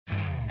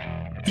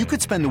You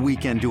could spend the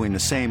weekend doing the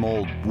same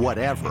old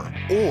whatever,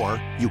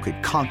 or you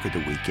could conquer the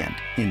weekend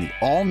in the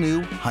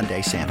all-new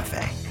Hyundai Santa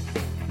Fe.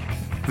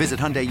 Visit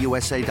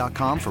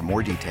HyundaiUSA.com for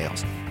more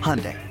details.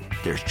 Hyundai,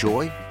 there's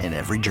joy in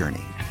every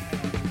journey.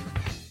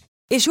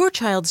 Is your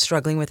child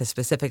struggling with a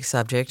specific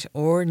subject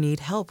or need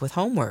help with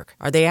homework?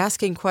 Are they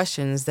asking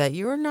questions that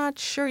you're not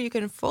sure you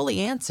can fully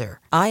answer?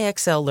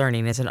 IXL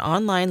Learning is an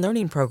online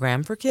learning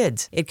program for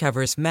kids. It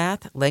covers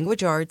math,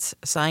 language arts,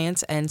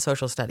 science, and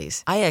social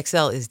studies.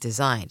 IXL is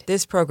designed.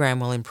 This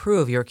program will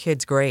improve your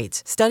kids'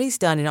 grades. Studies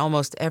done in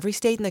almost every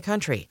state in the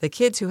country. The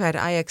kids who had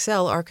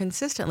IXL are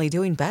consistently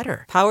doing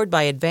better. Powered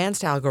by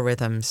advanced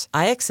algorithms,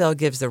 IXL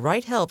gives the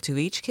right help to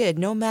each kid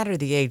no matter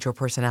the age or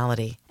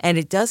personality. And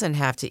it doesn't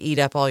have to eat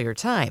up all your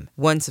time.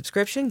 One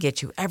subscription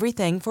gets you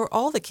everything for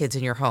all the kids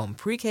in your home,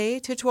 pre-K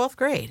to 12th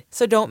grade.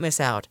 So don't miss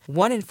out.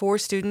 1 in 4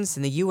 students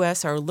in the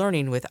U.S. are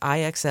learning with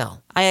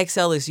IXL.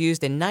 IXL is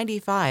used in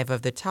 95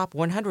 of the top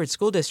 100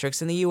 school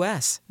districts in the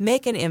U.S.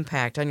 Make an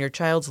impact on your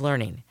child's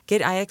learning.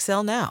 Get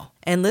IXL now.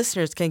 And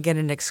listeners can get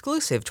an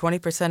exclusive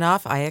 20%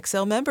 off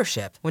IXL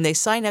membership when they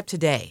sign up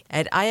today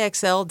at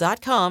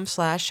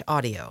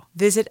IXL.com/audio.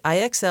 Visit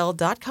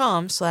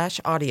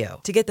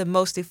IXL.com/audio to get the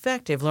most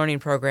effective learning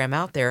program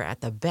out there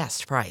at the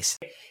best price.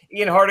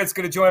 Ian Hartitz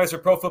going to join us for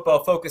Pro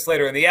Football Focus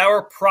later in the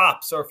hour.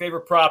 Props, our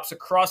favorite props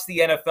across the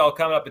NFL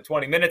coming up in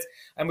 20 minutes.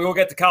 And we will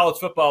get to college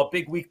football,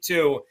 big week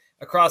 2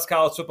 across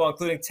college football,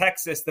 including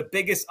Texas, the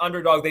biggest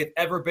underdog they've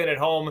ever been at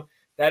home.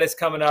 That is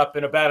coming up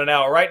in about an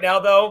hour. Right now,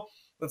 though,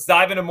 let's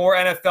dive into more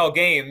NFL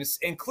games,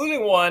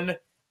 including one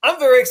I'm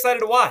very excited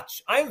to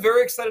watch. I'm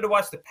very excited to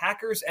watch the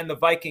Packers and the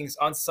Vikings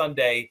on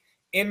Sunday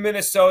in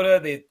Minnesota,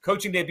 the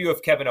coaching debut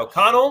of Kevin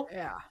O'Connell.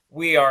 Yeah.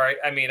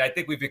 I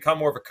think we've become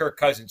more of a Kirk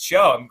Cousins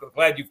show. I'm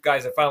glad you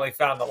guys have finally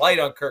found the light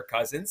on Kirk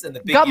Cousins and the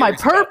big. Got my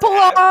purple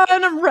on.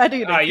 I'm ready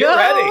to go. You're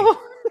ready.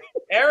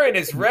 Aaron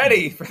is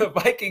ready for the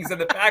Vikings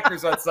and the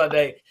Packers on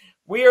Sunday.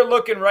 We are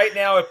looking right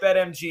now at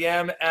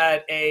BetMGM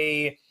at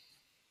a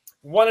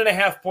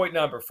 1.5 point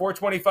number,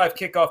 425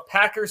 kickoff.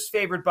 Packers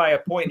favored by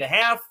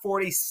 1.5,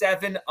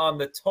 47 on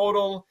the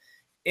total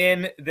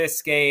in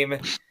this game.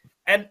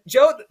 And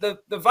Joe, the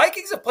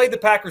Vikings have played the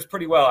Packers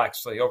pretty well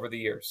actually over the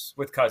years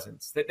with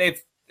Cousins. They've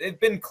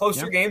been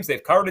closer games.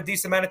 They've covered a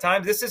decent amount of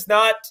times. This has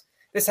not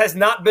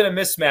been a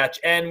mismatch.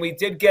 And we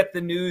did get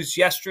the news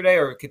yesterday,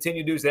 or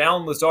continued news, that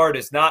Allen Lazard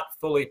is not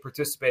fully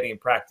participating in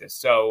practice.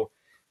 So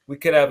we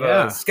could have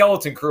a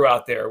skeleton crew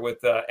out there with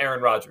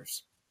Aaron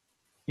Rodgers.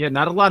 Yeah,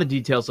 not a lot of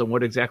details on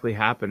what exactly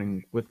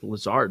happening with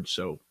Lazard.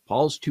 So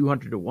Paul's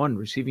 200-1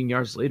 receiving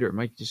yards later. It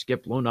might just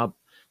get blown up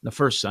the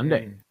first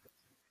Sunday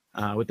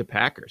with the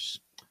Packers.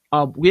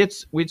 We had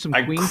some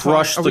Queen. I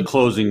crushed the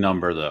closing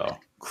number, though.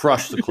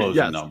 Crushed the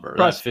closing number.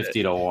 That's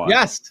 50-1.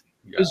 Yes.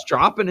 Yeah. It's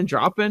dropping and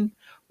dropping.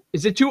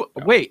 Is it two?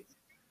 Yeah. Wait.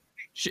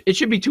 It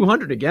should be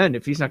 200 again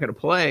if he's not going to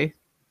play.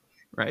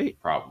 Right?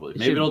 Probably.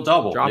 Maybe it'll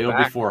double. Maybe it'll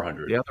be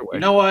 400. The other way. You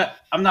know what?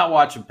 I'm not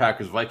watching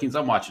Packers-Vikings.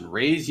 I'm watching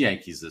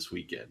Rays-Yankees this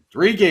weekend.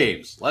 3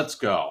 games. Let's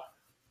go.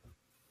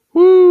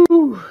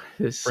 Woo!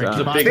 This speaking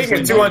of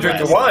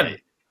 200-1.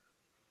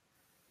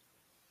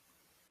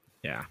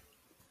 Yeah.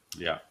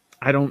 Yeah.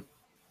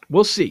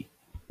 We'll see.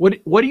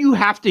 What do you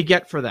have to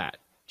get for that?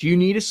 Do you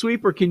need a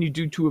sweep, or can you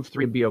do 2 of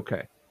 3 and be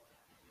okay?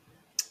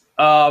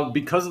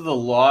 Because of the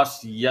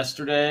loss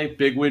yesterday,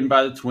 big win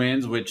by the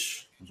Twins,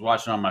 which I was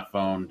watching on my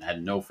phone,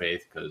 had no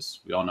faith because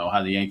we all know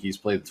how the Yankees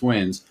play the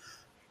Twins.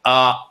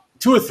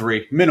 2 of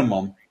 3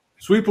 minimum.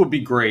 Sweep would be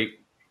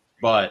great,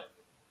 but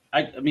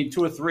I mean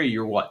 2 of 3,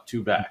 you're what?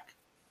 2 back.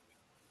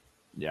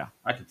 Yeah,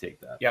 I could take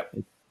that. Yep.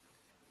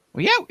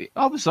 Well, yeah.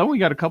 All of a sudden, we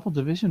got a couple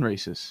division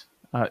races.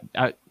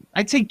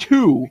 I'd say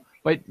 2,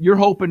 but you're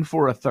hoping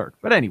for a 3rd.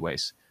 But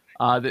anyways,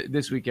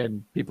 this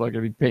weekend, people are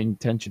going to be paying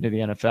attention to the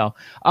NFL.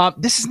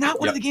 This is not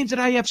one of the games that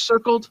I have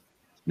circled.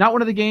 Not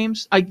one of the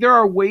games. There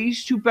are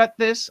ways to bet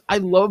this. I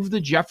love the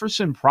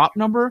Jefferson prop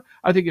number.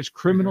 I think it's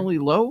criminally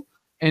low.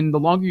 And the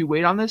longer you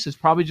wait on this, it's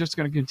probably just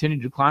going to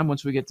continue to climb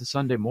once we get to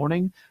Sunday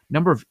morning.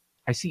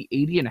 I see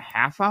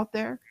 80.5 out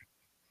there.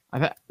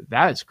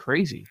 That is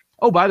crazy.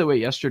 Oh, by the way,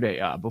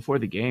 yesterday, before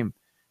the game,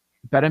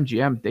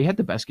 BetMGM, they had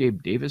the best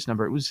Gabe Davis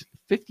number. It was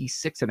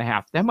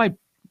 56.5. That might,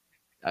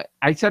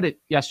 I said it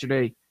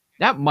yesterday,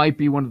 that might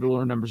be one of the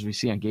lower numbers we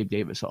see on Gabe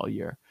Davis all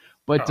year.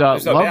 But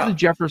the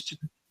Jefferson.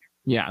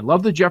 Yeah, I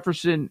love the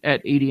Jefferson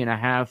at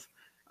 80.5.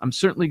 I'm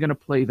certainly going to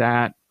play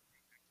that.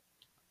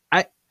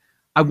 I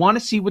want to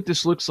see what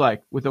this looks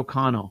like with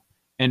O'Connell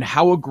and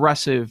how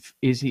aggressive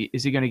is he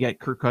going to get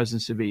Kirk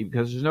Cousins to be,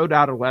 because there's no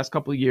doubt over the last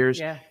couple of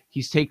years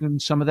he's taken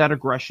some of that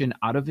aggression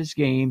out of his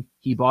game.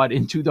 He bought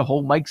into the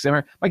whole Mike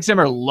Zimmer. Mike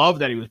Zimmer loved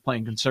that he was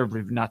playing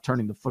conservative and not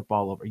turning the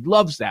football over. He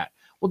loves that.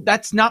 Well,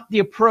 that's not the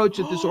approach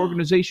that this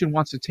organization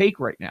wants to take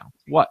right now.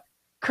 What?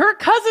 Kirk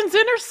Cousins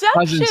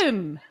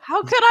interception.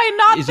 How could I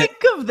not think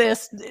of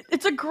this?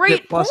 It's a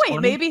great point.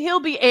 20? Maybe he'll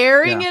be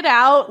airing it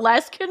out,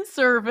 less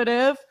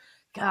conservative.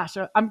 Gosh,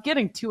 I'm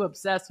getting too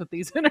obsessed with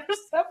these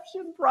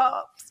interception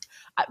props.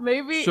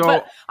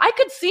 But I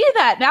could see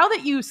that now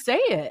that you say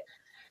it.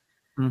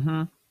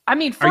 Mm-hmm. I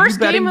mean, first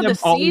game of the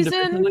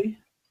season.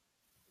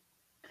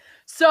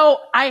 So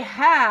I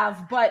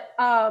have, but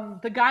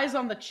the guys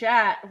on the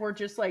chat were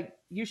just like,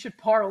 you should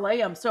parlay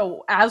them.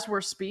 So as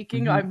we're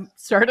speaking, I'm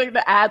starting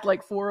to add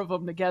like 4 of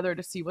them together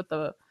to see what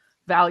the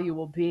value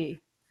will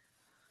be.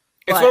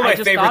 It's one of my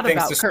favorite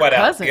things to sweat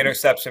out, the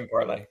interception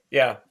parlay.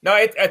 Yeah. No,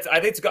 I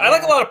think it's good. I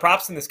like a lot of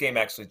props in this game,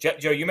 actually.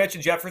 Joe, you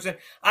mentioned Jefferson.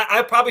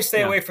 I'd probably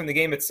stay away from the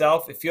game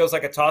itself. It feels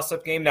like a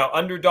toss-up game. Now,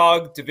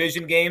 underdog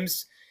division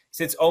games,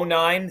 since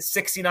 2009,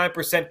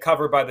 69%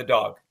 covered by the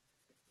dog.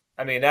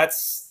 I mean,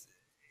 that's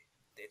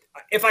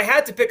 – if I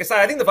had to pick a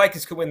side, I think the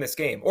Vikings could win this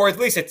game, or at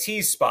least a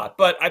tease spot.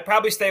 But I'd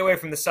probably stay away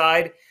from the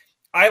side.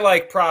 I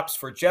like props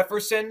for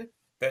Jefferson.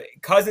 The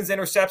Cousins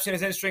interception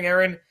is interesting,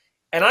 Aaron.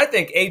 And I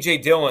think A.J.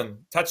 Dillon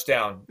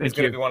touchdown is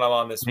going to be one I'm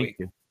on this week.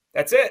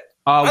 That's it.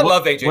 I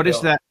love A.J. Dillon. What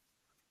is that?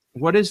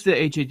 What is the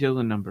A.J.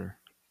 Dillon number?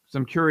 Because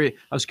I'm curious.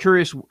 I was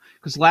curious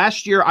because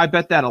last year I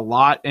bet that a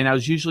lot, and I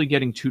was usually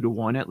getting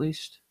 2-1 at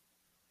least.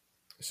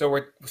 So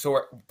we're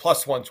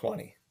plus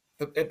 120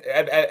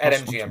 at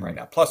MGM right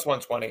now. Plus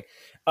 120.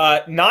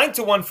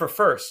 9-1 for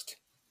first,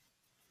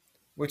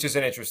 which is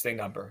an interesting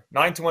number.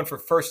 9-1 for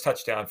first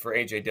touchdown for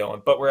A.J.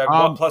 Dillon, but we're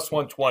at plus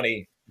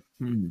 120.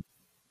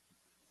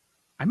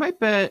 I might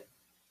bet.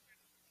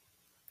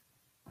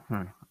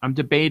 I'm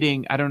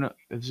debating. I don't know.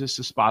 Is this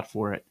a spot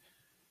for it?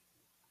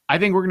 I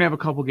think we're going to have a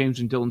couple games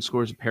when Dillon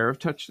scores a pair of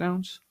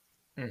touchdowns.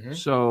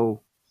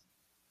 So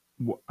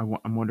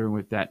I'm wondering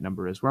what that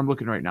number is. Where I'm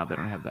looking right now, they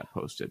don't have that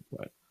posted.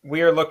 But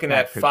we are looking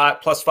at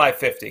plus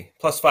 550.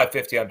 Plus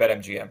 550 on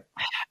BetMGM.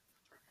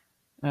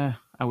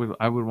 I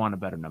would want a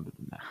better number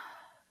than that.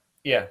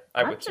 Yeah,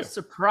 I would too. I'm too. just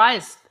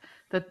surprised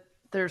that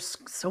there's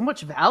so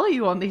much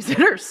value on these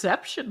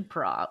interception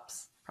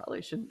props.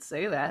 Probably shouldn't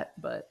say that,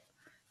 but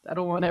I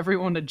don't want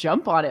everyone to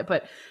jump on it.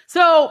 But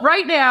so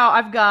right now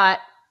I've got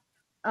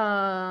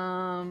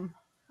Cousins,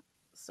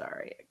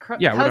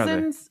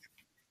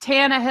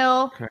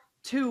 Tannehill,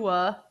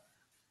 Tua,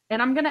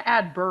 and I'm gonna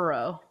add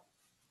Burrow.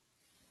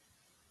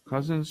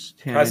 Cousins,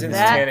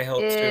 Tannehill,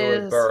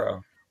 Tua,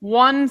 Burrow.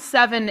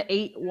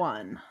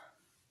 1781.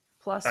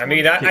 Plus. I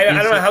mean, I don't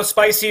know how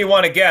spicy you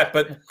want to get,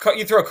 but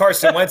you throw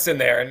Carson Wentz in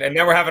there, and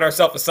now we're having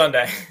ourselves a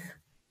Sunday.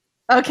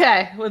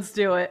 Okay, let's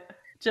do it.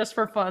 Just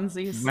for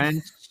funsies.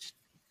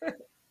 All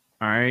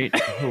right.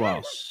 Who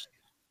else?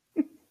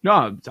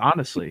 No,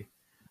 honestly.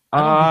 I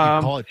don't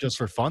think you call it just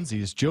for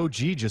funsies. Joe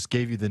G just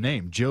gave you the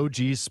name. Joe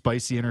G's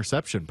Spicy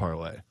Interception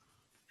Parlay.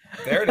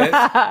 There it is.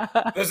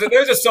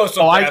 There's a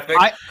social graphic.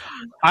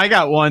 I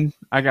got one.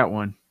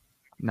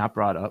 Not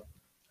brought up.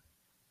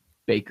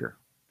 Baker.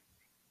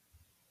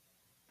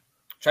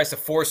 Tries to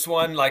force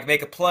one, like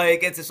make a play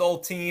against this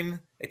old team.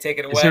 They take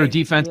it away. Is there a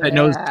defense that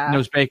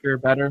knows Baker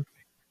better?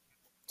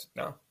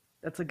 No.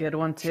 That's a good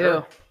one, too.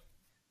 Sure.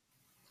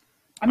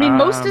 I mean,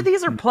 most of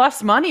these are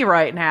plus money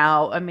right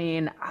now. I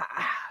mean,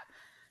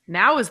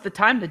 now is the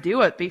time to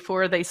do it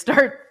before they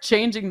start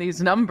changing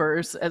these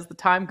numbers as the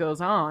time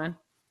goes on.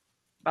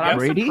 But I'm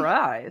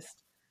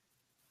surprised.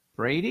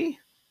 Brady?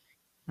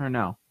 Or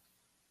no?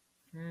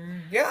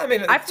 Yeah, I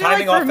mean, I feel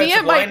like for me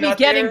it might be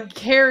getting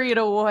carried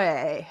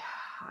away.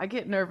 I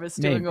get nervous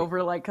doing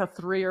over like a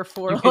 3 or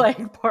 4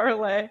 leg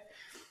parlay.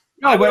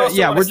 No, but we're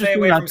just stay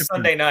away from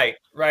Sunday night,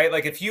 right?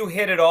 Like if you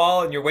hit it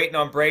all and you're waiting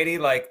on Brady,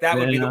 like that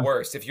would be the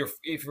worst. If you're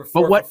 4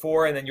 for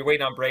 4 and then you're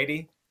waiting on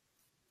Brady.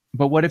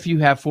 But what if you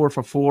have 4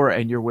 for 4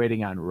 and you're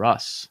waiting on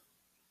Russ?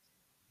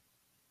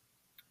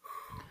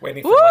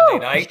 Waiting for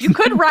Monday night. You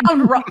can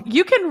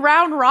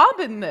round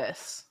robin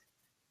this.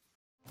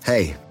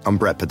 Hey, I'm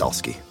Brett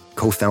Podolsky,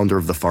 co-founder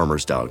of The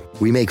Farmer's Dog.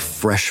 We make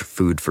fresh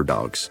food for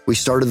dogs. We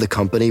started the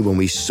company when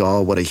we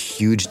saw what a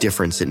huge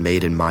difference it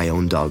made in my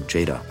own dog,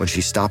 Jada, when she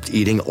stopped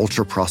eating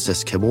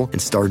ultra-processed kibble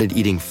and started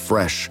eating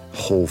fresh,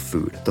 whole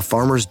food. The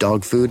Farmer's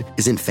Dog food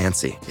isn't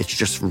fancy. It's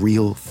just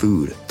real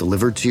food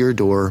delivered to your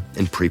door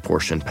in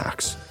pre-portioned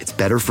packs. It's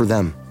better for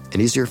them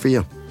and easier for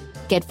you.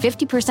 Get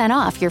 50%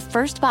 off your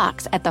first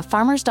box at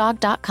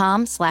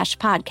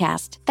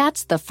thefarmersdog.com/podcast.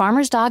 That's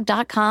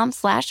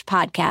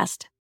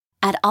thefarmersdog.com/podcast.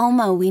 At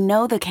Alma, we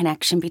know the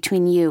connection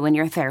between you and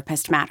your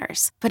therapist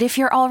matters. But if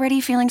you're already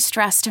feeling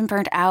stressed and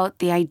burnt out,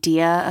 the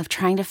idea of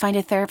trying to find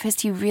a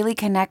therapist you really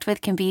connect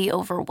with can be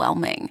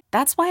overwhelming.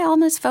 That's why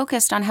Alma's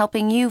focused on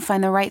helping you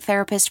find the right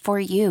therapist for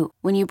you.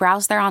 When you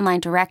browse their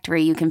online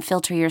directory, you can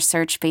filter your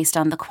search based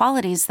on the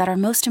qualities that are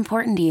most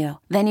important to you.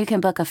 Then you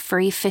can book a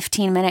free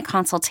 15-minute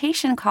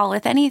consultation call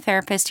with any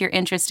therapist you're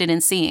interested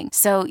in seeing,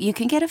 so you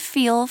can get a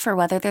feel for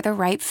whether they're the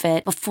right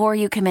fit before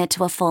you commit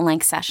to a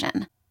full-length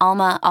session.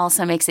 Alma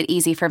also makes it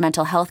easy for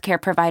mental health care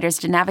providers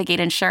to navigate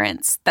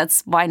insurance.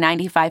 That's why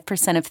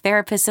 95% of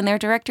therapists in their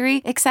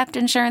directory accept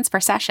insurance for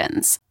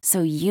sessions.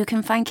 So you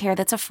can find care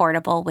that's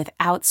affordable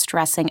without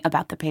stressing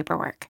about the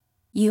paperwork.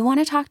 You want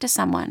to talk to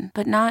someone,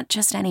 but not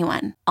just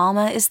anyone.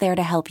 Alma is there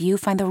to help you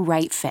find the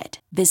right fit.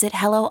 Visit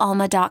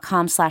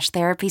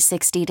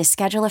helloalma.com/therapy60 to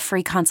schedule a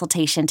free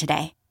consultation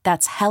today.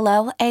 That's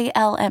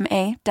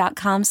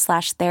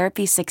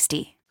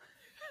helloalma.com/therapy60.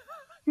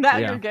 Now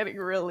you're getting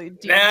really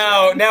deep.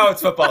 Now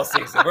it's football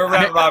season. We're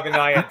round robin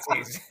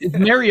INTs. Is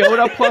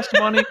Mariota plus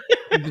money?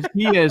 If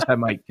he is, I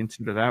might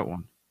consider that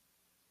one.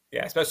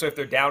 Yeah, especially if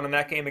they're down in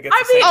that game against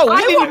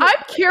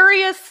I'm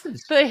curious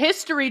the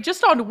history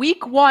just on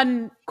week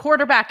 1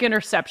 quarterback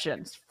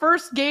interceptions.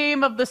 First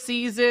game of the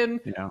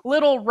season,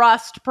 little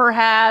rust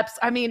perhaps.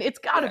 I mean, it's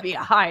got to be a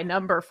high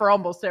number for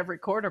almost every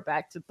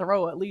quarterback to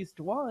throw at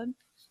least one.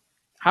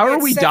 How are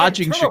we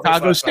dodging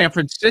Chicago, San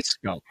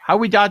Francisco? How are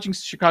we dodging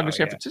Chicago,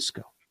 San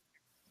Francisco?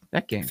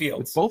 That game.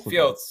 Fields. Both of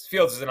Fields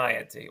is an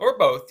INT. Or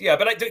both. Yeah,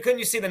 but couldn't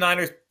you see the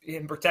Niners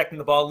in protecting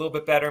the ball a little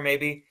bit better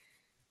maybe?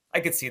 I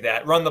could see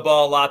that. Run the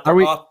ball a lot. Are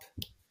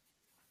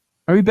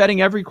we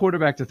betting every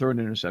quarterback to throw an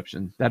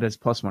interception? That is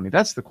plus money.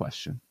 That's the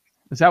question.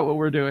 Is that what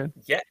we're doing?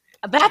 Yeah.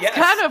 That's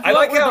kind of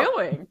what we're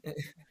doing.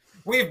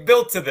 We've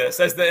built to this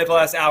as the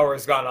last hour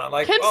has gone on.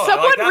 Can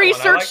someone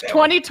research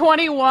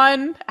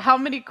 2021? How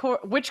many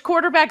which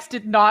quarterbacks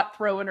did not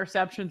throw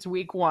interceptions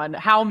week 1?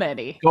 How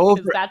many? Go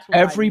over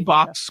every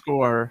box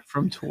score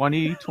from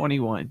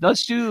 2021.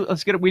 Let's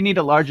get it. We need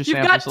a larger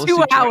sample.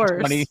 You've got 2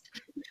 hours.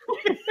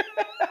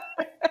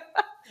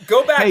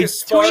 Go back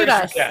as far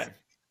as you can.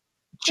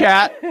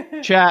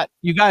 Chat.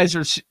 You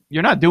guys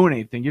you're not doing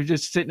anything. You're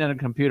just sitting at a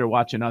computer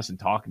watching us and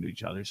talking to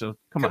each other. So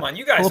come on.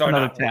 You guys are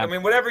not. I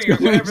mean, whatever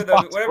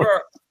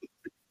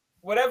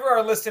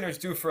our listeners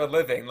do for a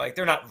living, like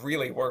they're not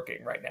really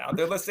working right now.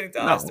 They're listening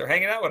to us. They're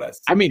hanging out with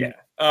us. I mean,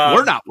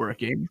 we're not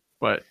working,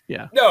 but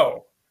yeah.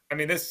 No, I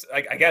mean this.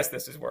 I guess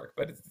this is work,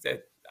 but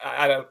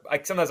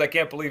sometimes I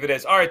can't believe it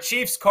is. All right,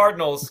 Chiefs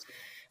Cardinals.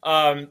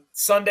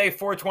 Sunday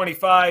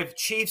 4:25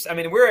 Chiefs. I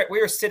mean,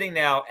 we're sitting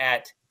now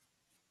at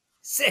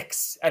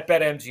 6 at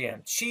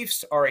BetMGM.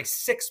 Chiefs are a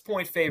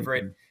 6-point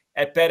favorite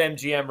at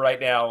BetMGM right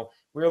now.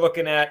 We're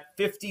looking at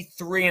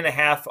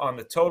 53.5 on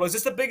the total. Is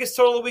this the biggest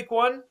total of week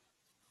 1?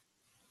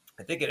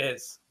 I think it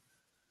is.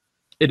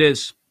 It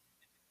is.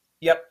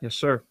 Yep. Yes,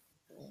 sir.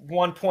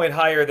 1 point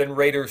higher than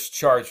Raiders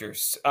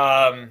Chargers.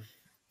 Are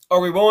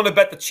we willing to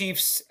bet the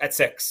Chiefs at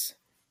 6?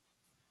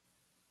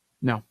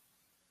 No.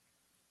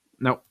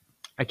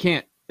 I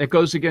can't. It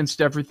goes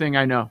against everything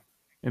I know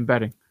in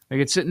betting. I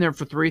get sitting there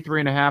for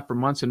 3.5 for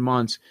months and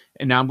months,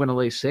 and now I'm going to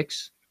lay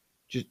 6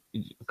 just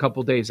a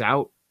couple days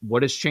out.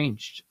 What has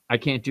changed? I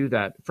can't do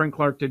that. Frank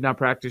Clark did not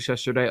practice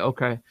yesterday.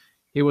 Okay.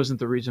 He wasn't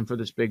the reason for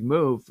this big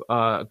move.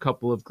 A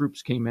couple of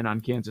groups came in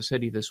on Kansas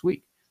City this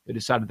week. They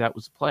decided that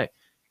was the play.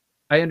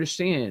 I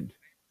understand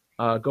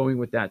going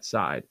with that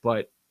side,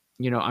 but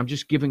I'm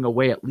just giving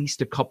away at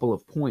least a couple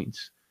of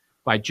points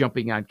by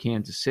jumping on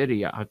Kansas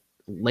City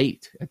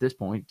late at this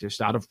point,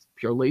 just out of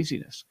pure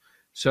laziness.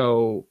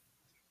 So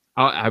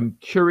I'm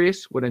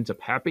curious what ends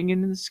up happening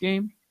in this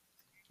game.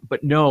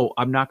 But no,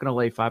 I'm not going to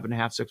lay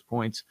 5.5, 6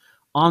 points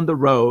on the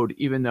road,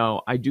 even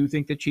though I do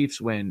think the Chiefs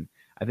win.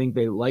 I think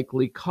they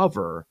likely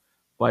cover.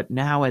 But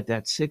now at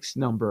that 6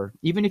 number,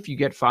 even if you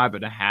get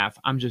 5.5,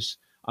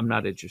 I'm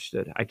not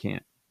interested. I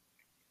can't.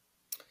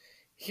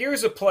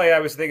 Here's a play I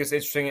was thinking is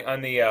interesting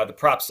on the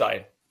prop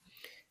side.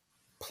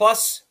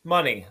 Plus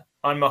money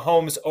on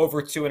Mahomes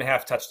over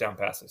 2.5 touchdown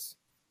passes.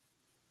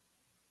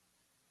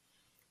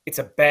 It's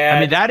a bad. I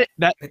mean,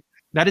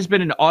 that has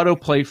been an auto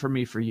play for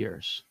me for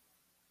years.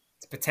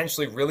 It's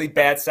potentially really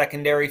bad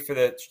secondary for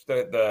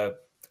the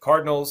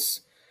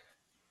Cardinals.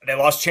 They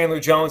lost Chandler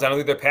Jones. I don't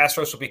think their pass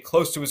rush will be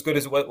close to as good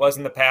as what it was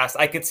in the past.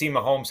 I could see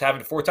Mahomes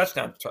having 4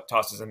 touchdown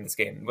tosses in this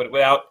game, but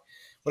without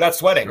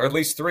sweating, or at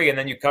least 3, and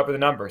then you cover the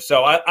number.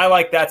 So I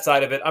like that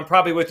side of it. I'm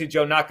probably with you,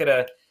 Joe. Not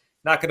gonna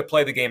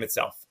play the game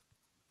itself.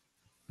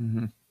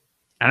 Mm-hmm.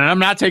 And I'm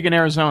not taking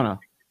Arizona.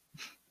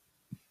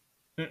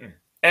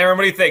 Aaron,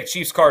 what do you think?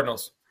 Chiefs,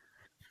 Cardinals.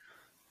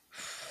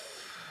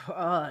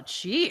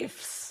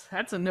 Chiefs.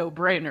 That's a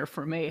no-brainer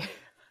for me.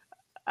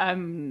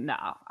 I'm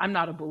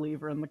not a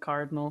believer in the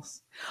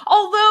Cardinals.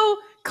 Although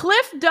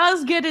Cliff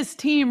does get his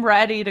team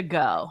ready to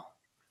go.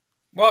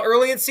 Well,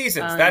 early in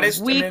seasons, that is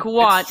week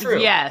 1.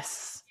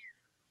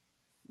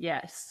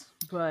 Yes,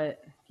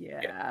 but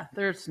yeah,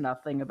 there's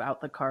nothing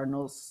about the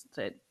Cardinals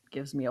that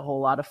gives me a whole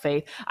lot of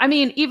faith. I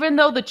mean, even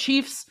though the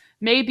Chiefs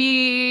may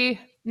be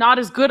not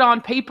as good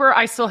on paper,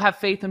 I still have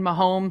faith in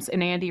Mahomes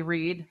and Andy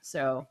Reid.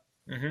 So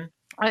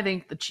I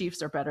think the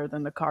Chiefs are better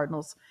than the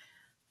Cardinals.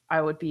 I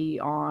would be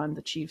on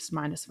the Chiefs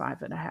minus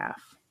 5.5.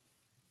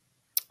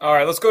 All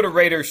right, let's go to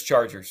Raiders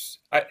Chargers.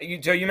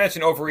 Joe, you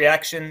mentioned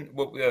overreaction.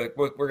 We're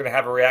going to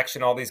have a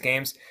reaction all these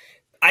games.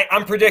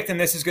 I'm predicting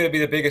this is going to be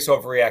the biggest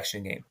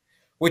overreaction game.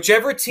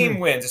 Whichever team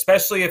wins,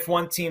 especially if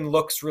one team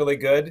looks really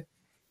good,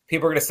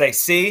 people are going to say,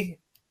 see,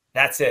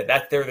 that's it.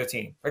 They're the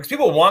team. Because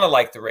people want to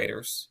like the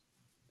Raiders,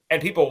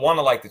 and people want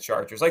to like the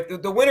Chargers. Like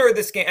the winner of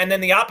this game, and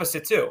then the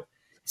opposite too.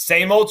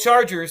 Same old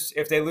Chargers,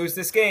 if they lose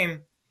this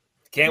game,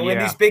 can't win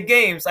these big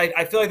games.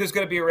 I feel like there's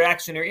going to be a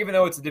reaction here, even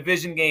though it's a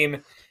division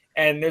game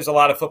and there's a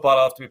lot of football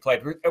left to be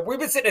played. We've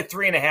been sitting at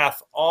 3.5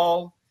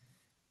 all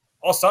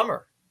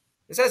summer.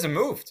 This hasn't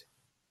moved.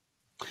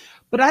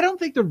 But I don't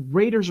think the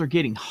Raiders are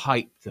getting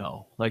hyped,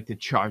 though, like the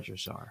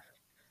Chargers are.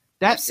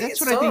 That's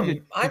what I think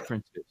the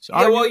difference is.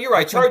 Yeah, well, you're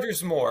right.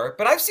 Chargers more.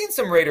 But I've seen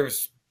some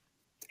Raiders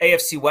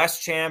AFC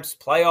West champs,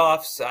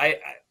 playoffs.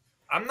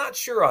 I'm not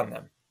sure on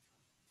them.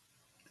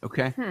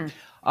 Okay.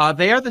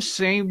 They are the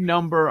same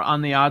number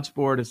on the odds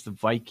board as the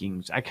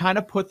Vikings. I kind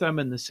of put them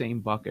in the same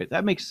bucket.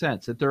 That makes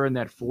sense that they're in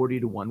that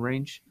 40-1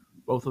 range,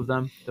 both of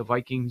them, the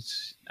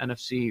Vikings,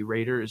 NFC,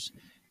 Raiders,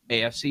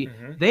 AFC.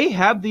 Mm-hmm. They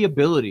have the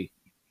ability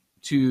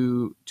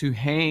to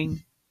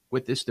hang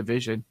with this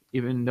division,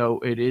 even though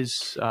it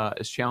is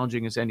as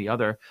challenging as any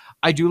other.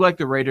 I do like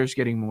the Raiders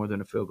getting more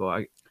than a field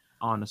goal,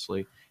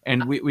 honestly.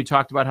 And we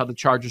talked about how the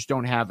Chargers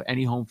don't have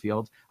any home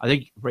field. I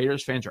think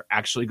Raiders fans are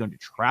actually going to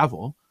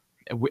travel.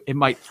 It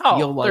might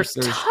feel like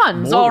there's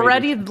tons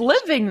already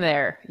living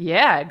there.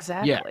 Yeah,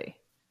 exactly.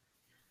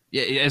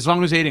 Yeah, as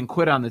long as they didn't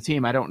quit on the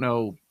team. I don't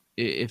know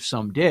if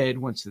some did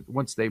once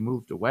they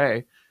moved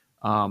away.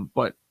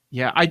 But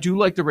yeah, I do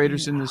like the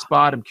Raiders in this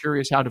spot. I'm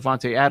curious how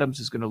Davante Adams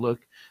is going to look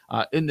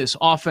in this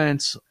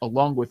offense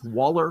along with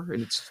Waller,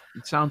 and it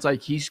sounds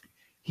like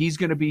he's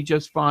going to be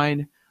just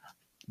fine.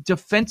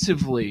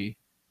 Defensively,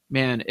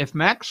 man, if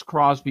Max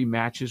Crosby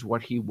matches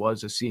what he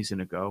was a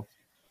season ago,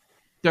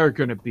 they're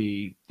going to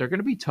be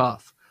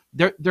tough.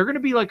 They're going to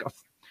be like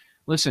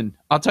listen,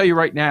 I'll tell you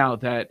right now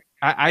that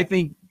I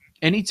think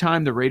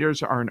anytime the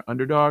Raiders are an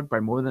underdog by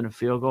more than a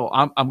field goal,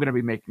 I'm going to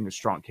be making a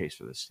strong case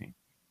for this team.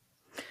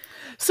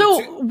 So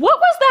what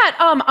was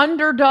that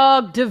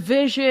underdog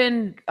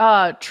division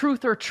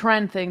truth or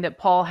trend thing that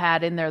Paul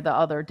had in there the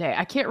other day?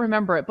 I can't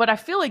remember it, but I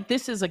feel like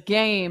this is a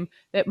game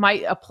that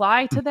might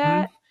apply to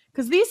that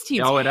because these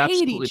teams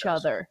hate each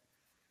other.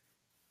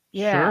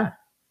 Yeah.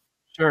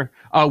 Sure.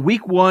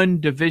 Week 1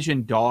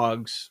 division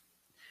dogs,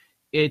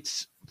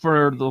 it's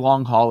for the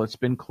long haul, it's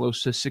been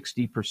close to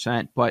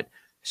 60%, but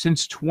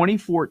since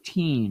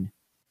 2014,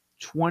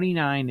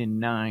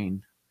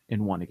 29-9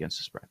 and 1 against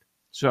the spread.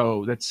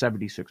 So that's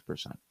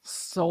 76%.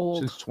 Sold.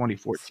 Since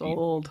 2014.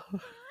 Sold.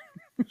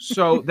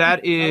 So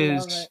that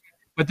is,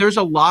 but there's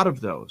a lot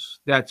of those.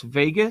 That's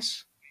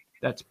Vegas.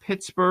 That's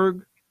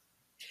Pittsburgh.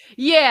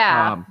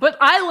 Yeah, but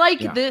I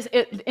like this.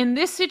 In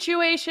this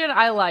situation,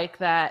 I like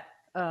that.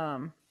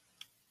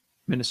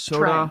 Minnesota.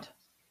 Trend.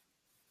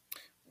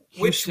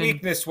 Which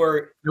weakness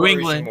were New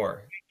England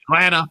more?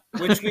 Atlanta.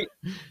 Which week?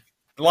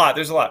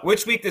 There's a lot.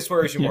 Which weakness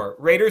worries you more?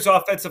 Raiders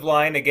offensive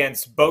line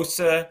against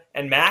Bosa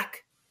and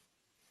Mack,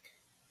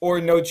 or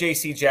no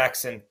J.C.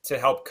 Jackson to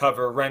help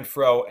cover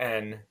Renfro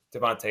and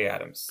Davante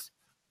Adams?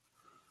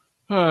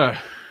 I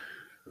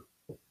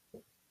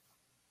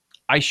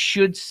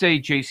should say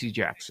J.C.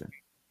 Jackson,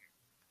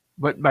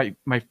 but my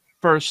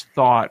first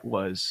thought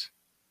was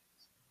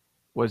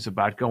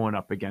about going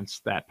up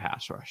against that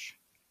pass rush.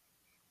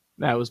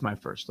 That was my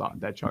first thought,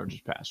 that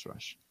Chargers pass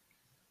rush.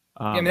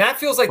 I mean, that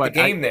feels like the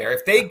game there.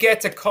 If they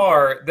get to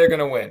Carr, they're going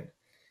to win.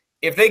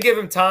 If they give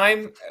him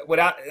time,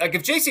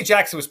 if J.C.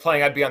 Jackson was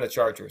playing, I'd be on the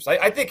Chargers.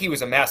 I think he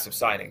was a massive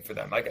signing for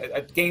them, like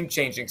a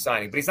game-changing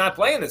signing. But he's not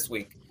playing this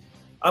week.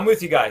 I'm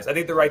with you guys. I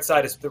think the right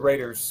side is the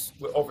Raiders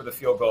over the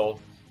field goal,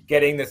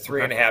 getting the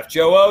 3.5.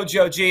 Joe O,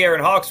 Joe G,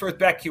 Aaron Hawksworth,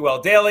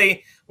 BetQL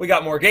Daily. We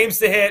got more games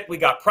to hit. We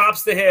got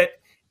props to hit.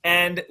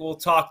 And we'll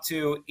talk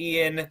to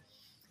Ian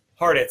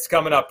Hartitz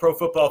coming up, Pro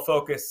Football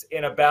Focus,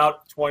 in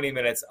about 20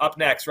 minutes. Up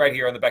next, right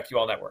here on the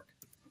BetQL Network.